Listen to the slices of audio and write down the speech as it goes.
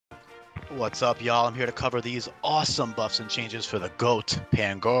What's up, y'all? I'm here to cover these awesome buffs and changes for the GOAT,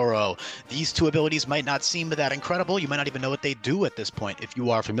 Pangoro. These two abilities might not seem that incredible. You might not even know what they do at this point. If you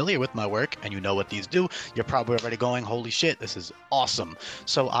are familiar with my work and you know what these do, you're probably already going, holy shit, this is awesome.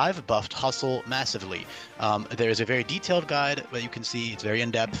 So I've buffed Hustle massively. There is a very detailed guide that you can see. It's very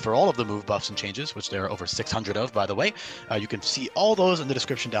in-depth for all of the move buffs and changes, which there are over 600 of, by the way. You can see all those in the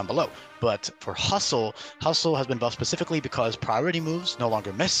description down below. But for Hustle, Hustle has been buffed specifically because priority moves no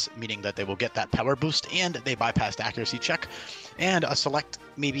longer miss, meaning that they will get that power boost and they bypass the accuracy check. And a select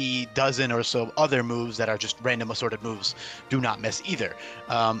maybe dozen or so other moves that are just random assorted moves do not miss either.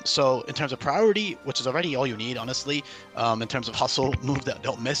 So in terms of priority, which is already all you need, honestly, in terms of Hustle, moves that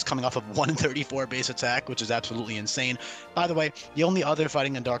don't miss coming off of 134 base attack, which is absolutely insane. By the way, the only other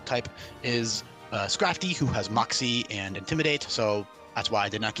fighting and dark type is Scrafty, who has Moxie and Intimidate, so that's why I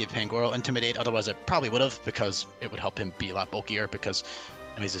did not give Pangoro Intimidate. Otherwise, I probably would have, because it would help him be a lot bulkier, because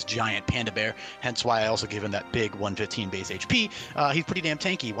he's this giant panda bear. Hence why I also give him that big 115 base HP. He's pretty damn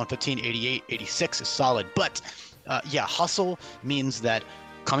tanky. 115, 88, 86 is solid. But yeah, Hustle means that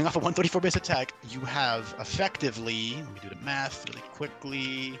coming off a 134 base attack, you have effectively, let me do the math really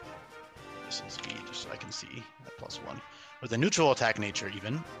quickly, just in speed, just so I can see that +1. With a neutral attack nature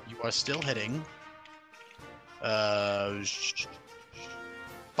even, you are still hitting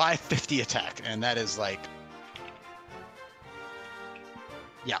 550 attack, and that is like,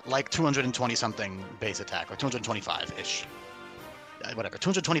 yeah, like 220 something base attack, or 225-ish. Whatever,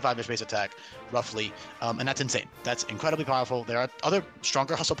 225-ish base attack, roughly, and that's insane. That's incredibly powerful. There are other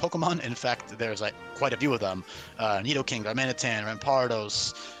stronger Hustle Pokemon. In fact, there's like quite a few of them. Nidoking, Rattata,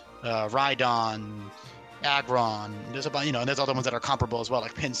 Rampardos, Rhydon, Aggron. There's about, and there's other ones that are comparable as well,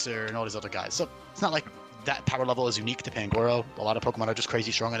 like Pinsir and all these other guys. So it's not like that power level is unique to Pangoro. A lot of Pokemon are just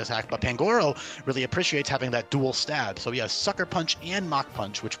crazy strong in attack, but Pangoro really appreciates having that dual stab. So he has Sucker Punch and Mach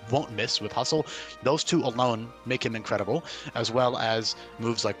Punch, which won't miss with Hustle. Those two alone make him incredible, as well as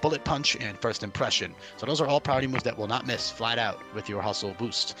moves like Bullet Punch and First Impression. So those are all priority moves that will not miss flat out with your Hustle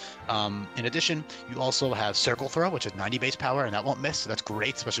boost. In addition, you also have Circle Throw, which is 90 base power, and that won't miss. So that's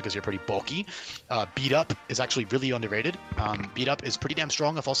great, especially because you're pretty bulky. Beat Up is actually really underrated. Beat Up is pretty damn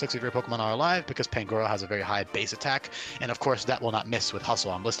strong if all 6 of your Pokemon are alive, because Pangoro has a very high base attack, and of course that will not miss with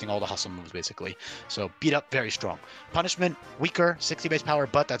Hustle. I'm listing all the Hustle moves basically. So Beat Up, very strong. Punishment, weaker, 60 base power,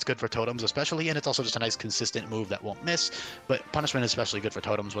 but that's good for totems especially, and it's also just a nice consistent move that won't miss. But Punishment is especially good for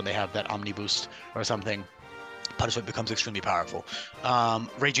totems when they have that Omni boost or something. Punishment becomes extremely powerful.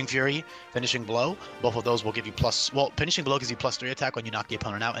 Raging Fury, Finishing Blow, both of those will give you Finishing Blow gives you +3 attack when you knock the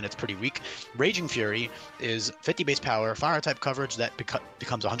opponent out, and it's pretty weak. Raging Fury is 50 base power, fire type coverage that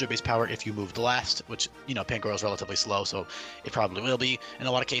becomes 100 base power if you move the last, which, Pangoro is relatively slow, so it probably will be in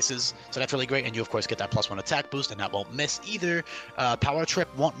a lot of cases. So that's really great, and you of course get that +1 attack boost, and that won't miss either. Power Trip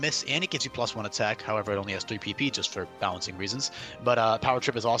won't miss, and it gives you +1 attack. However, it only has 3 PP just for balancing reasons. But Power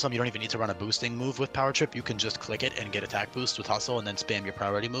Trip is awesome. You don't even need to run a boosting move with Power Trip. You can just click it and get attack boost with Hustle, and then spam your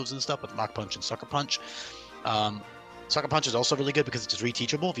priority moves and stuff with Mach Punch and Sucker Punch. Sucker Punch is also really good because it's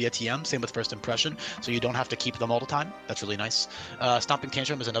reteachable via TM, same with First Impression, so you don't have to keep them all the time. That's really nice. Stomping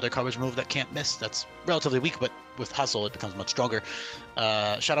Tantrum is another coverage move that can't miss. That's relatively weak, but with Hustle it becomes much stronger.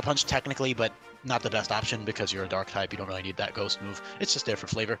 Shadow Punch technically, but not the best option because you're a dark type. You don't really need that ghost move. It's just there for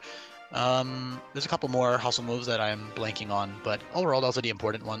flavor. There's a couple more Hustle moves that I'm blanking on, but overall those are the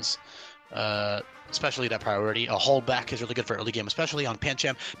important ones. Especially that priority. A Holdback is really good for early game, especially on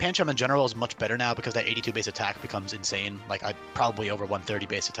Pancham. Pancham in general is much better now because that 82 base attack becomes insane. Like, I probably over 130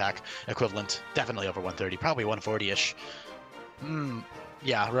 base attack equivalent. Definitely over 130, probably 140-ish.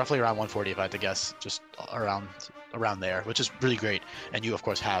 Yeah, roughly around 140 if I had to guess. Just around there, which is really great. And you, of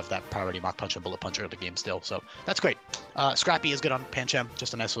course, have that priority Mach Punch and Bullet Punch early game still, so that's great. Scrappy is good on Pancham,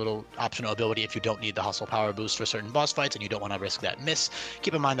 just a nice little optional ability if you don't need the Hustle power boost for certain boss fights and you don't want to risk that miss.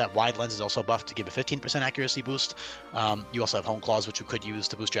 Keep in mind that Wide Lens is also buffed to give a 15% accuracy boost. You also have Home Claws, which you could use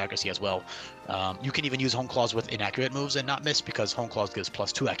to boost your accuracy as well. You can even use Home Claws with inaccurate moves and not miss because Home Claws gives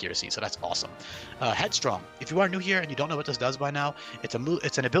 +2 accuracy, so that's awesome. Headstrong. If you are new here and you don't know what this does by now,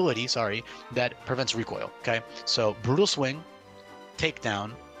 it's an ability, that prevents recoil, okay? So Brutal Swing,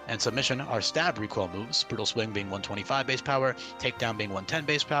 Takedown, and Submission are stab recoil moves, Brutal Swing being 125 base power, Takedown being 110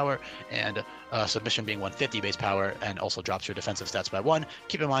 base power, and Submission being 150 base power, and also drops your defensive stats by 1.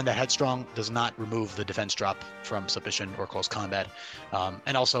 Keep in mind that Headstrong does not remove the defense drop from Submission or Close Combat,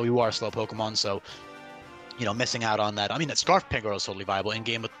 and also you are a slow Pokemon, so missing out on that. I mean, Scarf Pangoro is totally viable in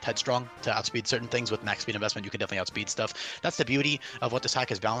game with Headstrong to outspeed certain things. With max speed investment, you can definitely outspeed stuff. That's the beauty of what this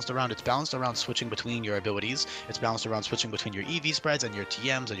hack is balanced around. It's balanced around switching between your abilities. It's balanced around switching between your EV spreads and your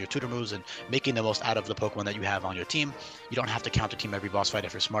TMs and your tutor moves and making the most out of the Pokemon that you have on your team. You don't have to counter team every boss fight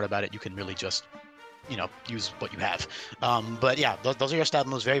if you're smart about it. You can really just use what you have. But yeah, those are your stab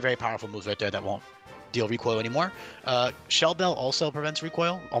moves. Very, very powerful moves right there that won't deal recoil anymore. Shell Bell also prevents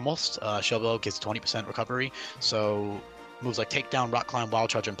recoil, almost. Shell Bell gives 20% recovery, so moves like Takedown, Rock Climb, Wild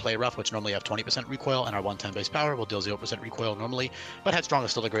Charge, and Play Rough, which normally have 20% recoil and are 110 base power, will deal 0% recoil normally. But Headstrong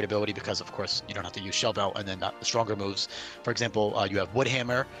is still a great ability because, of course, you don't have to use Shell Bell, and then the stronger moves. For example, you have Wood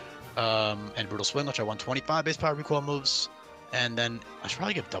Hammer and Brutal Swing, which are 125 base power recoil moves. And then I should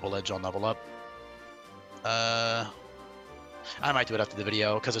probably give Double Edge on level up. I might do it after the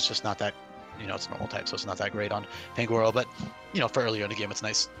video because it's just not that, it's normal type, so it's not that great on Pangoro, but for earlier in the game, it's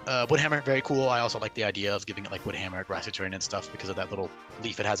nice. Wood Hammer, very cool. I also like the idea of giving it like Wood Hammer at grassy terrain and stuff because of that little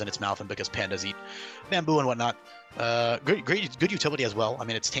leaf it has in its mouth and because pandas eat bamboo and whatnot. Good utility as well. I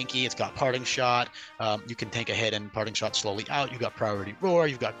mean, it's tanky, it's got Parting Shot. You can tank a hit and Parting Shot slowly out. You've got Priority Roar,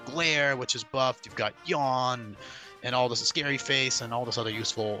 you've got Glare, which is buffed, you've got Yawn, and all this Scary Face and all this other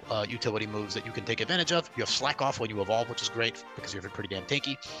useful utility moves that you can take advantage of. You have Slack Off when you evolve, which is great because you're pretty damn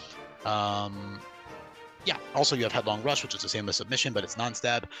tanky. Yeah, also you have Headlong Rush, which is the same as Submission, but it's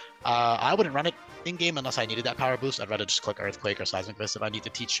non-stab. I wouldn't run it in-game unless I needed that power boost. I'd rather just click Earthquake or Seismic Fist if I need to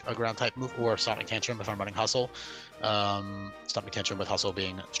teach a ground-type move, or Sonic Tantrum if I'm running Hustle. Sonic Tantrum with Hustle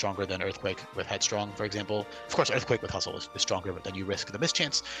being stronger than Earthquake with Headstrong, for example. Of course, Earthquake with Hustle is stronger, but then you risk the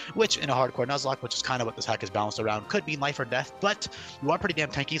mischance, which in a hardcore Nuzlocke, which is kind of what this hack is balanced around, could be life or death, but you are pretty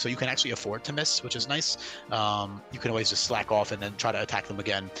damn tanky, so you can actually afford to miss, which is nice. You can always just slack off and then try to attack them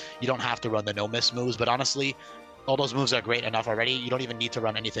again. You don't have to run the no-miss moves, but honestly, all those moves are great enough already. You don't even need to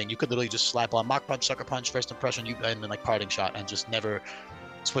run anything. You could literally just slap on Mach Punch, Sucker Punch, First Impression, and then like Parting Shot, and just never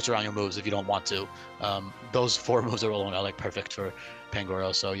switch around your moves if you don't want to. Those 4 moves are alone are like perfect for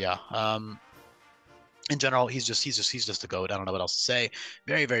Pangoro. So yeah. In general, he's just a goat. I don't know what else to say.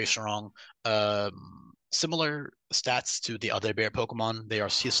 Very, very strong. Similar stats to the other bear Pokemon.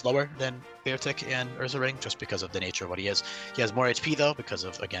 He's slower than Beartic and Ursaring just because of the nature of what he is. He has more HP though because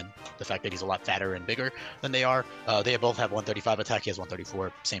of, again, the fact that he's a lot fatter and bigger than they are. They both have 135 attack. He has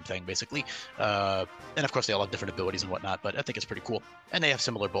 134. Same thing basically. And of course they all have different abilities and whatnot, but I think it's pretty cool. And they have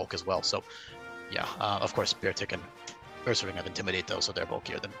similar bulk as well. So yeah, of course Beartic and Ursaring have Intimidate though, so they're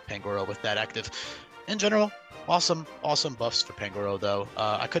bulkier than Pangoro with that active. In general, awesome buffs for Pangoro, though.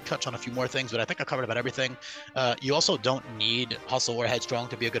 I could touch on a few more things, but I think I covered about everything. You also don't need Hustle or Headstrong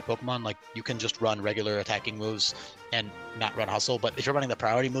to be a good Pokemon. Like, you can just run regular attacking moves and not run Hustle, but if you're running the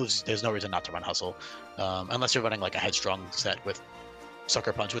priority moves, there's no reason not to run Hustle. Unless you're running, like, a Headstrong set with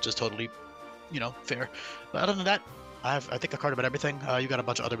Sucker Punch, which is totally, fair. But other than that, I think I covered about everything. You got a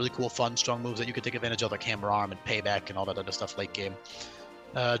bunch of other really cool, fun, strong moves that you could take advantage of, like Hammer Arm and Payback and all that other stuff late game.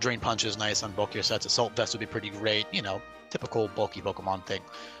 Drain Punch is nice on bulkier sets. Assault Vest would be pretty great. Typical bulky Pokemon thing.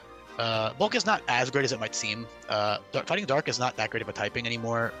 Bulk is not as great as it might seem. Fighting Dark is not that great of a typing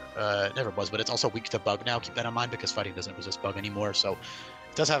anymore. It never was, but it's also weak to Bug now. Keep that in mind because Fighting doesn't resist Bug anymore. So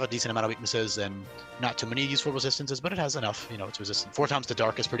it does have a decent amount of weaknesses and not too many useful resistances, but it has enough. It's resistant. 4 times to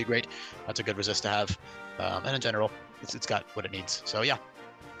Dark is pretty great. That's a good resist to have. And in general, it's got what it needs. So yeah,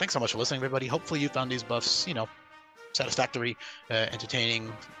 thanks so much for listening, everybody. Hopefully you found these buffs, satisfactory, entertaining,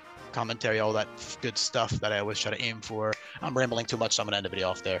 commentary, all that good stuff that I always try to aim for. I'm rambling too much, so I'm going to end the video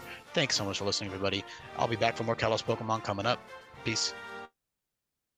off there. Thanks so much for listening, everybody. I'll be back for more Kalos Pokemon coming up. Peace.